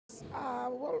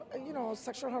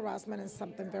Sexual harassment is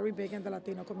something very big in the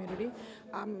Latino community.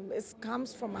 It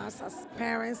comes from us as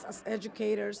parents, as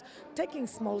educators, taking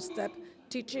small steps,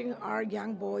 teaching our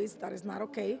young boys that it's not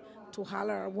okay to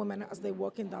holler at women as they're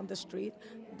walking down the street,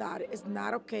 that it's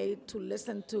not okay to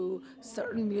listen to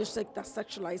certain music that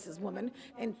sexualizes women,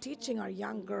 and teaching our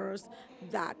young girls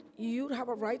that you have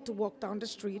a right to walk down the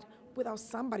street without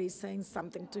somebody saying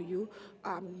something to you.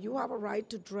 You have a right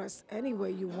to dress any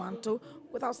way you want to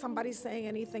without somebody saying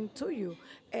anything to you,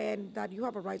 and that you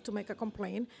have a right to make a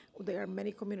complaint. There are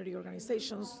many community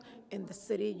organizations in the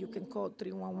city. You can call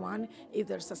 311 if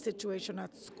there's a situation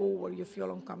at school where you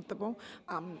feel uncomfortable.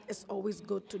 It's always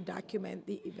good to document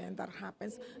the event that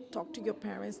happens. Talk to your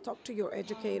parents, talk to your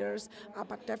educators,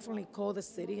 but definitely call the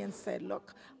city and say,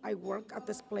 look, I work at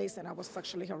this place and I was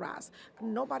sexually harassed.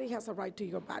 Nobody has a right to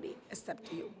your body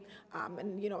except you.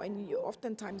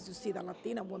 Oftentimes you see that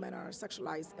Latina women are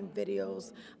sexualized in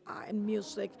videos and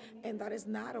music, and that is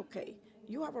not okay.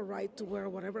 You have a right to wear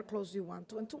whatever clothes you want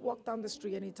to and to walk down the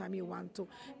street anytime you want to.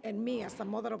 And me, as a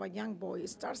mother of a young boy, it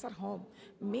starts at home.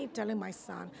 Me telling my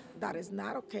son that it's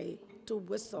not okay to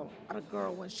whistle at a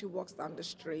girl when she walks down the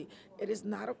street. It is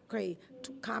not okay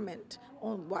to comment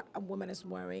on what a woman is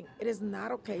wearing. It is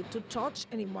not okay to touch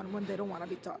anyone when they don't want to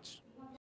be touched.